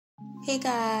Hey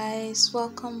guys,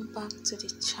 welcome back to the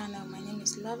channel. My name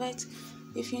is Lovett.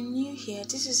 If you're new here,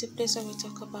 this is a place where we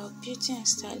talk about beauty and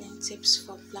styling tips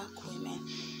for black women.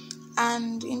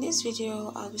 And in this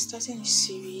video, I'll be starting a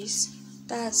series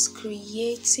that's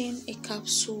creating a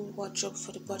capsule wardrobe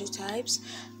for the body types,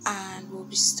 and we'll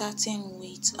be starting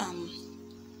with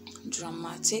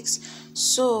dramatics.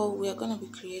 So we are going to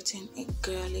be creating a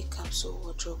girly capsule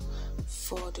wardrobe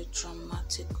for the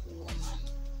dramatic woman.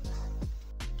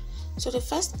 So the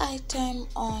first item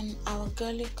on our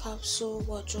girly capsule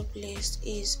wardrobe list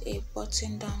is a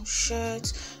button-down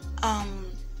shirt.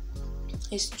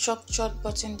 A structured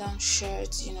button-down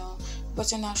shirt,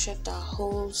 button-down shirt that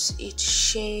holds its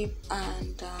shape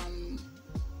and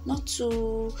not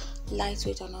too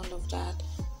lightweight and all of that.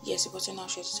 Yes, a button-down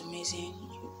shirt is amazing.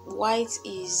 White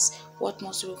is what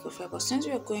most people prefer, but since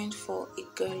we are going for a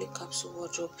girly capsule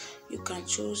wardrobe, you can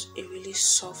choose a really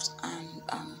soft and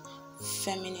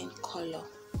feminine color.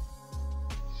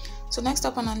 So next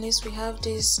up on our list, we have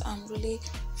this really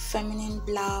feminine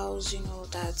blouse,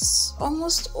 that's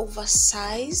almost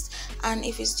oversized, and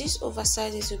if it's this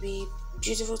oversized, it will be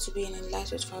beautiful to be in a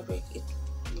lightweight fabric.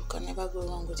 You can never go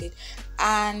wrong with it.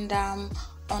 And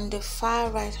on the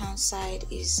far right hand side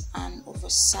is an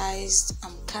oversized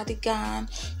cardigan.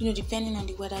 Depending on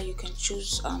the weather, you can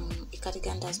choose a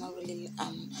cardigan that's not really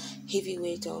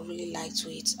heavyweight or really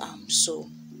lightweight. So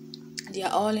they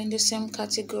are all in the same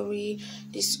category.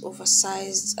 This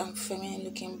oversized feminine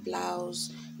looking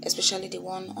blouse, especially the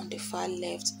one on the far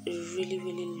left, really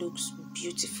looks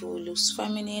beautiful, looks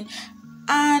feminine.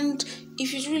 And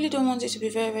if you really don't want it to be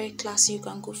very classy, you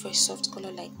can go for a soft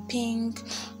color like pink,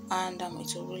 and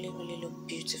it will really look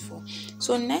beautiful.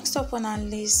 So next up on our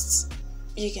list,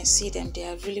 you can see them. They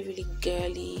are really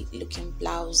girly looking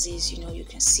blouses. You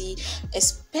can see,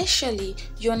 especially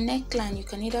your neckline, you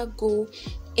can either go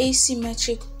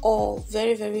asymmetric or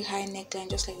very high neckline,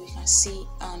 just like we can see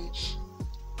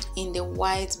in the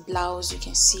white blouse. You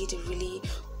can see the really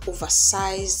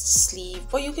oversized sleeve,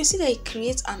 but you can see that it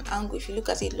creates an angle. If you look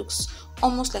at it, it looks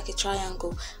almost like a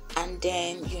triangle. And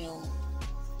then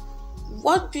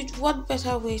what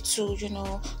better way to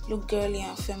look girly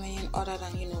and feminine other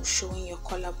than showing your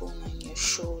collarbone and your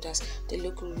shoulders? They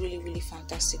look really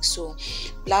fantastic. So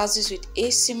blouses with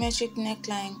asymmetric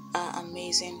neckline are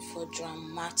amazing for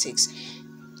dramatics.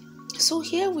 So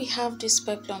here we have these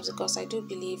peplums, because I do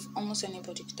believe almost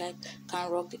anybody type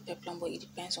can rock the peplum, but it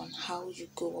depends on how you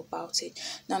go about it.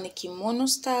 Now the kimono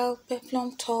style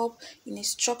peplum top in a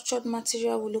structured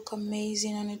material will look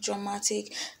amazing on a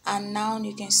dramatic. And now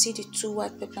you can see the two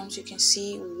white peplums. You can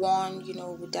see one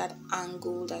with that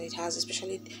angle that it has,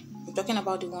 especially I'm talking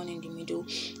about the one in the middle,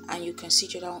 and you can see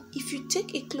the other one. If you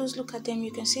take a close look at them,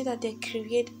 you can see that they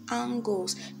create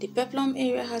angles. The peplum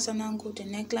area has an angle, the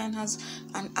neckline has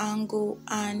an angle,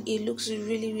 and it looks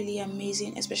really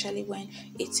amazing, especially when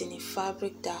it's in a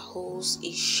fabric that holds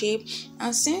a shape.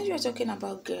 And since we're talking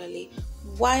about girly,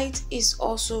 white is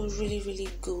also really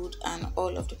good, and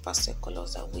all of the pastel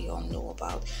colors that we all know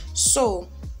about. So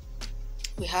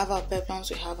we have our peplums,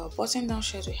 we have our button down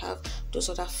shirts, we have those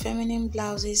other feminine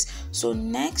blouses. So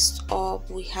next up,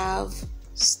 we have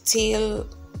still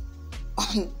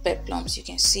on peplums. You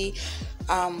can see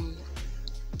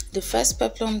the first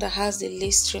peplum that has the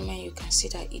lace trimming. You can see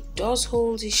that it does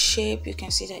hold its shape. You can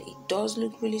see that it does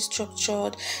look really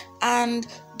structured. And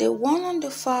the one on the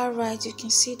far right, you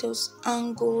can see those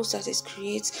angles that it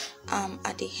creates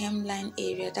at the hemline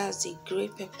area. That's the gray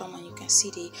peplum, and you can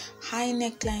see the high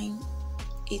neckline.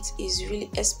 It is really,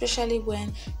 especially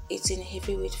when it's in a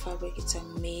heavyweight fabric, it's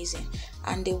amazing.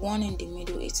 And the one in the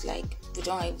middle, it's like, we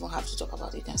don't even have to talk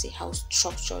about it. You can see how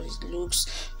structured it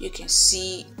looks. You can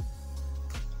see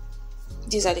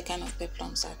these are the kind of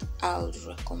peplums that I would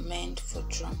recommend for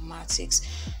dramatics.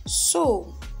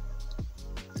 So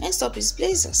next up is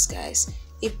blazers, guys.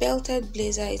 A belted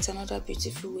blazer, it's another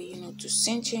beautiful way to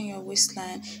cinch in your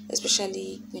waistline,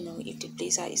 especially if the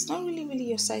blazer is not really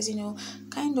your size,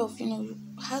 kind of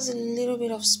has a little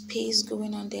bit of space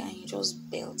going on there, and you just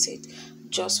belt it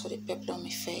just for the peplum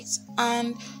effect.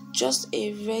 And just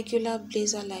a regular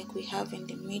blazer like we have in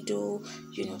the middle,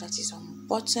 that is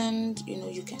unbuttoned.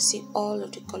 You can see all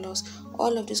of the colors.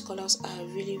 All of these colors are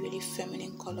really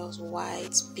feminine colors: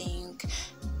 white, pink,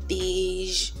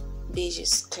 beige. Beige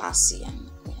is classy, and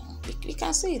we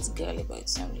can say it's girly, but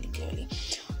it's not really girly.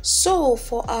 So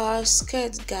for our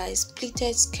skirt, guys,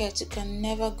 pleated skirt, you can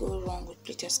never go wrong with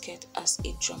pleated skirt as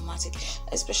a dramatic,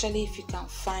 especially if you can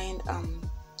find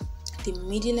the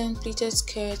midi-length pleated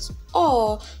skirt,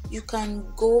 or you can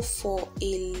go for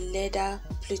a leather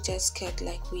pleated skirt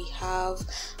like we have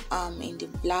in the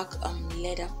black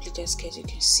leather pleated skirt. You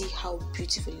can see how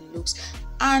beautiful it looks,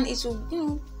 and it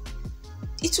will,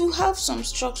 it will have some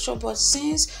structure, but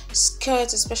since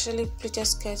skirts, especially pleated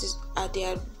skirts, they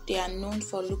are known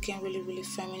for looking really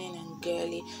feminine and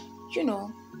girly,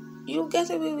 you get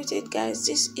away with it, guys.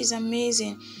 This is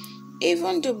amazing.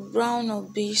 Even the brown or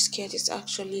beige skirt is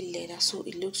actually leather, so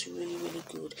it looks really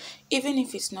good. Even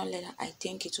if it's not leather, I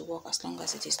think it will work as long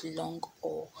as it is long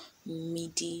or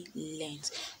midi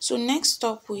length. So next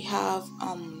up we have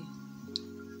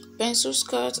pencil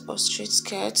skirt or straight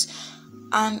skirt,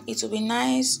 and it will be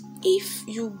nice if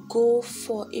you go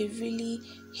for a really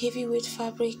heavyweight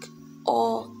fabric,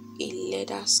 or a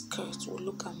leather skirt will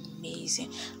look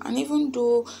amazing. And even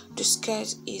though the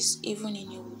skirt is even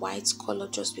in a white color,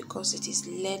 just because it is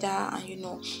leather and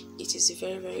it is a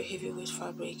very heavyweight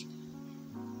fabric,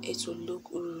 it will look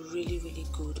really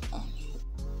good on you.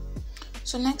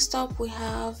 So next up we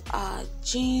have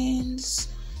jeans,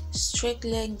 straight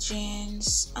leg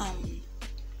jeans,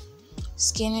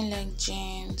 skinny leg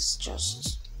jeans,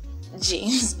 just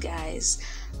jeans, guys.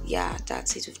 Yeah,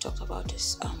 that's it. We've talked about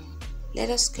this.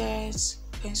 Leather skirts,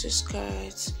 pencil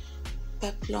skirts,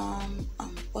 peplum,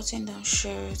 button down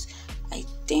shirts. I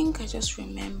think I just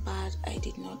remembered I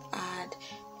did not add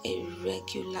a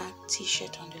regular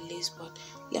t-shirt on the list, but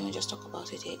let me just talk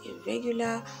about it here. A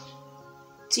regular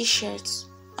t-shirt,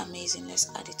 amazing.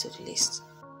 Let's add it to the list.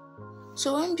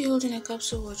 So when building a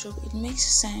capsule wardrobe, it makes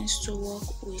sense to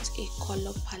work with a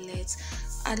color palette,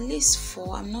 at least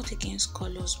 4. I'm not against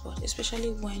colors, but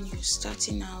especially when you're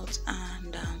starting out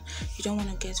and you don't want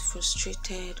to get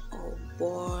frustrated or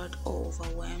bored or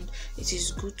overwhelmed, it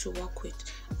is good to work with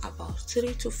about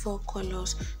 3 to 4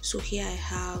 colors. So here I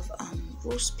have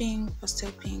rose pink,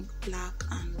 pastel pink, black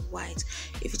and white.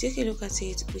 If you take a look at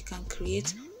it, we can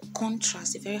create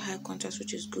contrast, a very high contrast,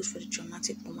 which is good for the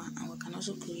dramatic woman, and we can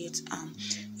also create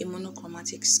a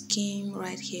monochromatic scheme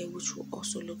right here, which will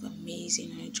also look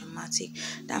amazing and dramatic.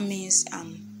 That means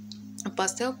a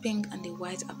pastel pink and the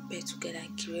white are paired together,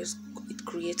 it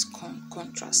creates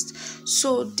contrast.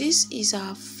 So this is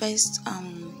our first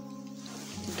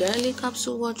girly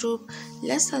capsule wardrobe.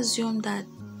 Let's assume that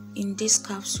in this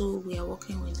capsule we are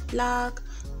working with black,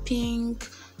 pink,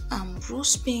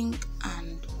 rose pink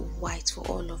and white for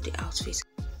all of the outfits.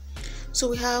 So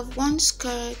we have 1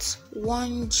 skirt,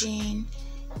 1 jean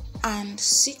and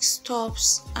 6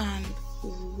 tops and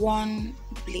 1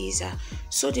 blazer.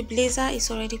 So the blazer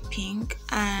is already pink,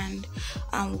 and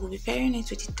we'll be pairing it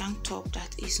with the tank top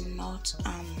that is not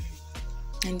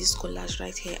in this collage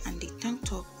right here, and the tank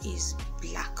top is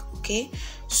black. Okay,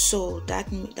 so that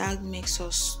makes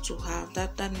us to have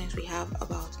that means we have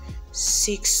about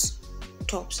 6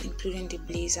 tops including the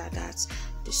blazer. That's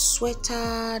the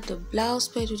sweater, the blouse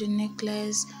paired with the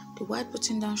necklace, the white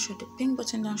button down shirt, the pink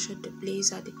button down shirt, the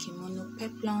blazer, the kimono,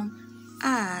 peplum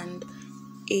and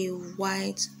a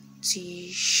white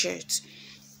t-shirt.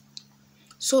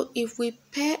 So if we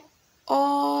pair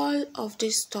all of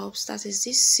these tops, that is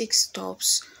these 6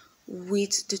 tops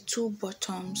with the 2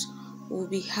 bottoms, we'll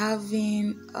be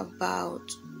having about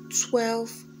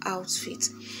 12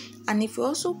 outfits. And if we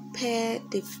also pair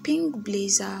the pink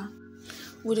blazer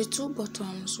with the 2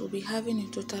 bottoms, we'll be having a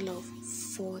total of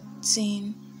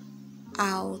 14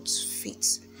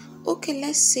 outfits. Okay,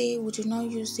 let's say we do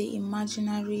not use the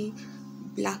imaginary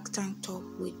black tank top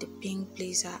with the pink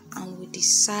blazer, and we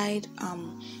decide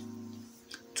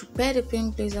to pair the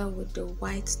pink blazer with the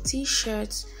white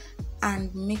t-shirt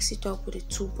and mix it up with the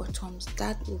 2 bottoms.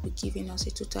 That will be giving us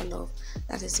a total of,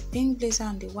 that is the pink blazer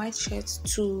and the white shirt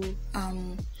to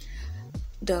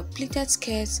the pleated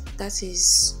skirt, that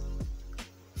is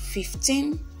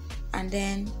 15, and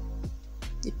then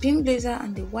the pink blazer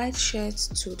and the white shirt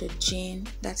to the jean,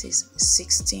 that is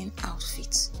 16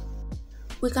 outfits.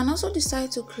 We can also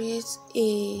decide to create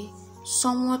a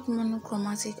somewhat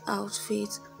monochromatic outfit,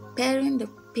 pairing the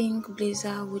pink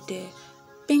blazer with the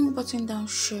pink button down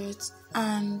shirt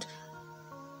and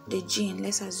the jean.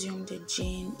 Let's assume the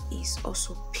jean is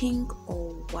also pink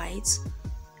or white.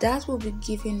 That will be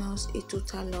giving us a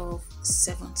total of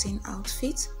 17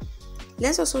 outfits.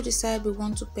 Let's also decide we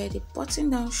want to pair the button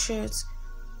down shirt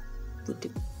with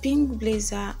the pink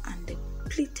blazer and the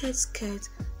pleated skirt.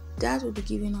 That will be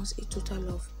giving us a total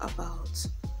of about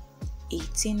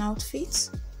 18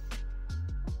 outfits.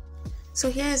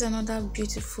 So here is another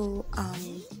beautiful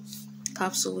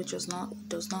capsule which does not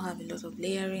have a lot of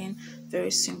layering,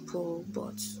 very simple,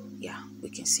 but yeah, we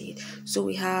can see it. So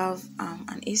we have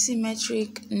an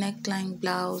asymmetric neckline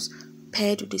blouse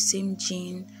paired with the same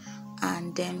jean,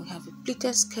 and then we have a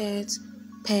pleated skirt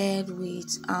paired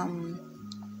with a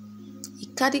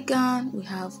cardigan. We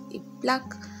have a black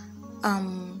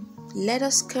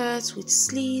leather skirt with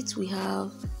slits. We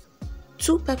have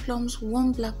 2 peplums,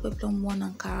 1 black peplum, 1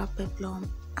 Ankara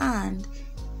peplum, and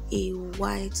a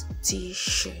white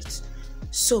t-shirt.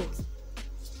 So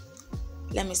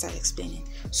let me start explaining.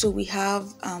 So we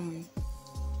have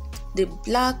the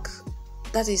black,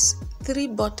 that is 3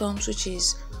 bottoms, which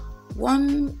is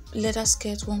 1 leather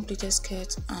skirt, 1 pleated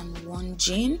skirt, and 1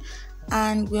 jean.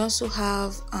 And we also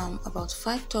have about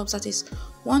 5 tops, that is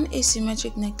 1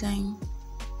 asymmetric neckline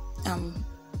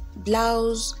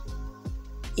blouse,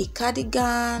 a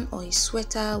cardigan or a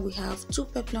sweater. We have 2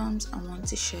 peplums and 1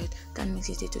 t-shirt. That makes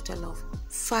it a total of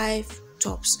 5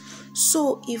 tops.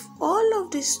 So if all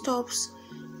of these tops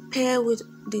pair with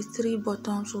the 3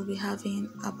 bottoms, we'll be having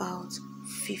about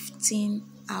 15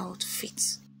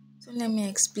 outfits. So let me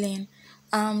explain.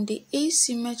 The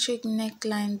asymmetric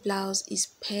neckline blouse is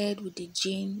paired with the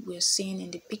jean we're seeing in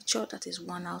the picture, that is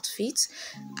 1 outfit,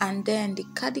 and then the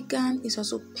cardigan is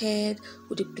also paired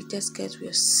with the pleated skirt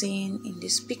we're seeing in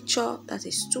this picture, that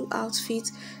is 2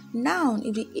 outfits. Now,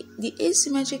 if the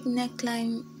asymmetric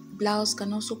neckline blouse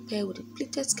can also pair with the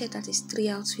pleated skirt, that is 3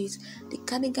 outfits. The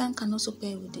cardigan can also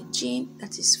pair with the jean,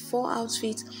 that is 4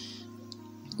 outfits.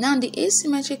 Now, the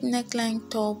asymmetric neckline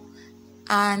top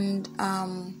and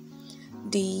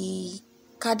the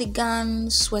cardigan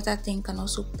sweater thing can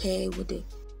also pair with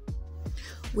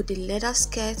the leather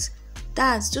skirt.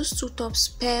 That's just 2 tops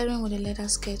pairing with the leather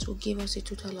skirt will give us a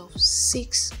total of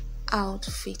 6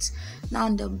 outfits. Now,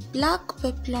 the black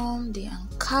peplum, the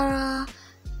Ankara,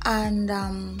 and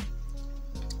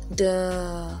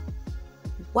the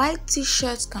white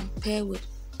t-shirts can pair with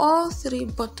all 3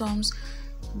 bottoms,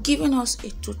 giving us a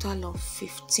total of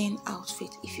 15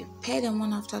 outfits. If you pair them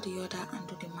one after the other and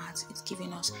do the maths, it's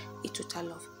giving us a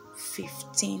total of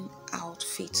 15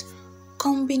 outfits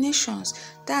combinations.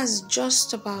 That's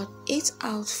just about 8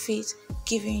 outfits,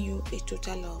 giving you a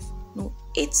total of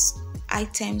 8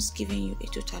 items, giving you a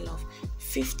total of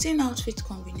 15 outfit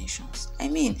combinations. I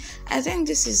think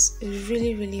this is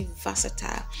really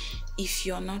versatile if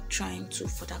you're not trying to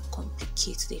further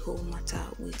complicate the whole matter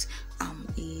with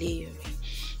layering.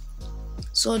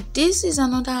 So this is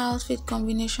another outfit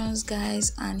combinations,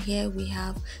 guys, and here we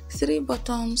have 3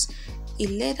 bottoms, a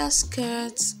leather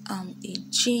skirt, a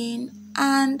jean,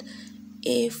 and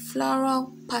a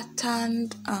floral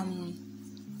patterned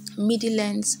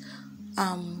midi-length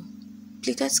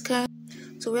pleated skirt.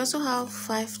 So we also have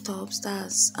 5 tops,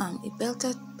 that's a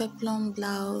belted peplum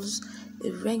blouse,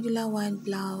 a regular white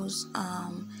blouse,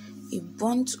 a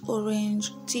burnt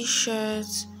orange t-shirt,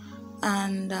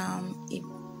 and a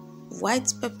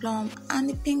white peplum, and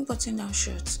a pink button-down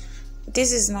shirt.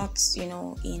 This is not,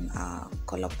 in our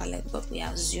color palette, but we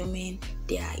are assuming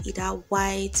they are either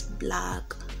white,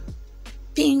 black,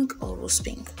 pink, or rose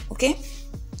pink. Okay.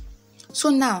 So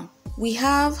now we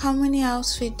have how many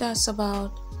outfits? That's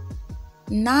about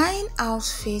 9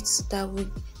 outfits,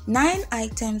 9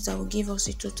 items that will give us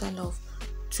a total of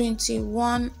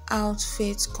 21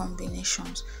 outfit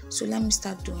combinations. So let me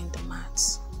start doing the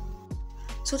maths.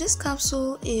 So this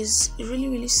capsule is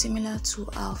really similar to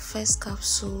our first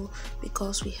capsule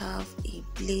because we have a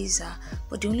blazer,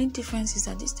 but the only difference is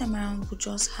that this time around we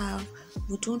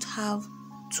don't have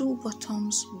 2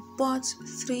 bottoms but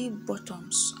 3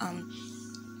 bottoms.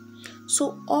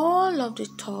 So all of the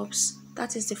tops,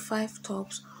 that is the 5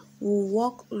 tops, will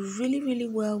work really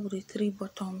well with the 3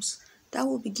 bottoms. That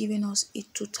will be giving us a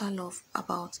total of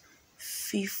about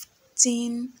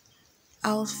 15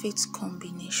 outfit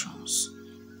combinations.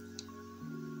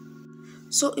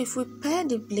 So if we pair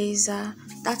the blazer,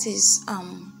 that is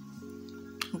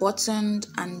buttoned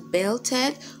and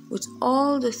belted, with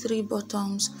all the 3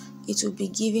 bottoms, it will be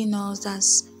giving us,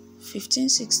 that's 15,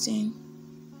 16,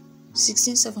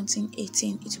 17,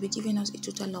 18. It will be giving us a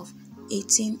total of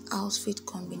 18 outfit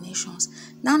combinations.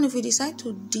 Now if we decide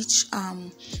to ditch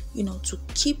to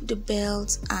keep the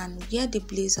belt and wear the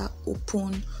blazer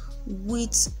open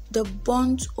with the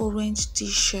burnt orange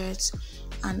t-shirt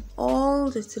and all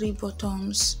the 3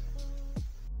 bottoms,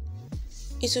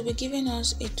 it will be giving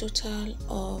us a total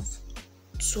of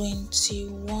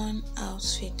 21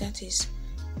 outfits. That is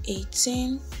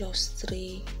 18 plus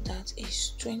 3, that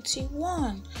is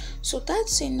 21. So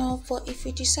that's enough. But if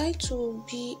we decide to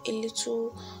be a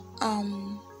little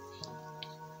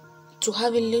to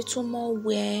have a little more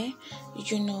wear,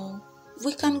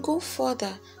 we can go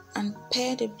further and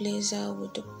pair the blazer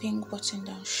with the pink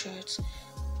button-down shirt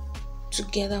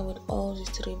together with all the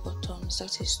 3 bottoms.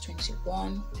 That is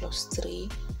 21 plus 3,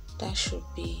 that should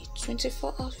be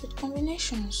 24 outfit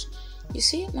combinations. You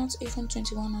see, not even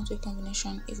 21 outfit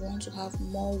combination. If you want to have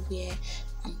more wear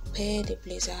and pair the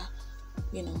blazer,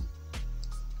 you know,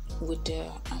 with the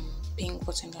pink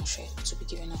button down shirt, to be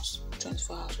giving us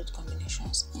 24 outfit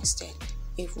combinations instead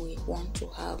if we want to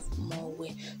have more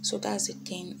wear. So that's the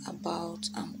thing about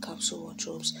capsule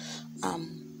wardrobes.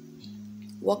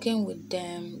 Working with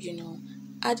them, you know,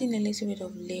 adding a little bit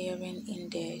of layering in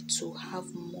there to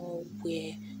have more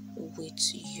wear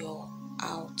with your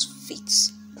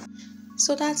outfits.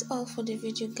 So that's all for the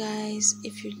video, guys.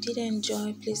 If you did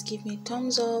enjoy, please give me a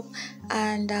thumbs up.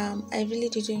 And I really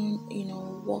didn't, you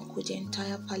know, work with the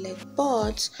entire palette,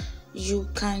 but you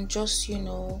can just, you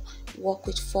know, work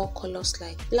with 4 colors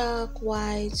like black,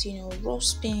 white, you know,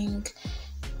 rose pink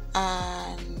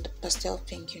and pastel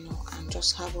pink, you know, and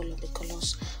just have all of the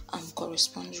colors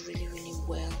correspond really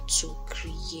well to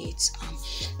create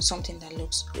something that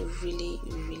looks really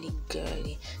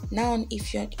girly. Now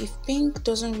if pink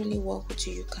doesn't really work with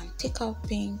you, you can take out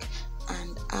pink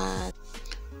and add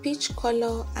peach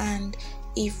color. And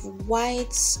if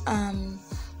whites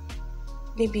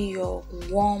maybe you're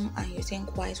warm and you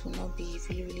think white will not be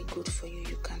really good for you,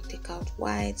 you can take out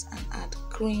white and add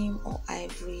cream or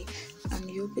ivory and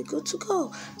you'll be good to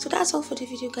go. So that's all for the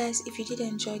video, guys. If you did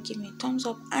enjoy, give me a thumbs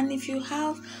up, and if you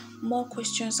have more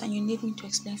questions and you need me to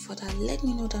explain further, let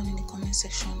me know down in the comment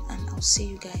section, and I'll see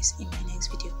you guys in my next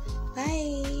video.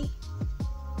 Bye.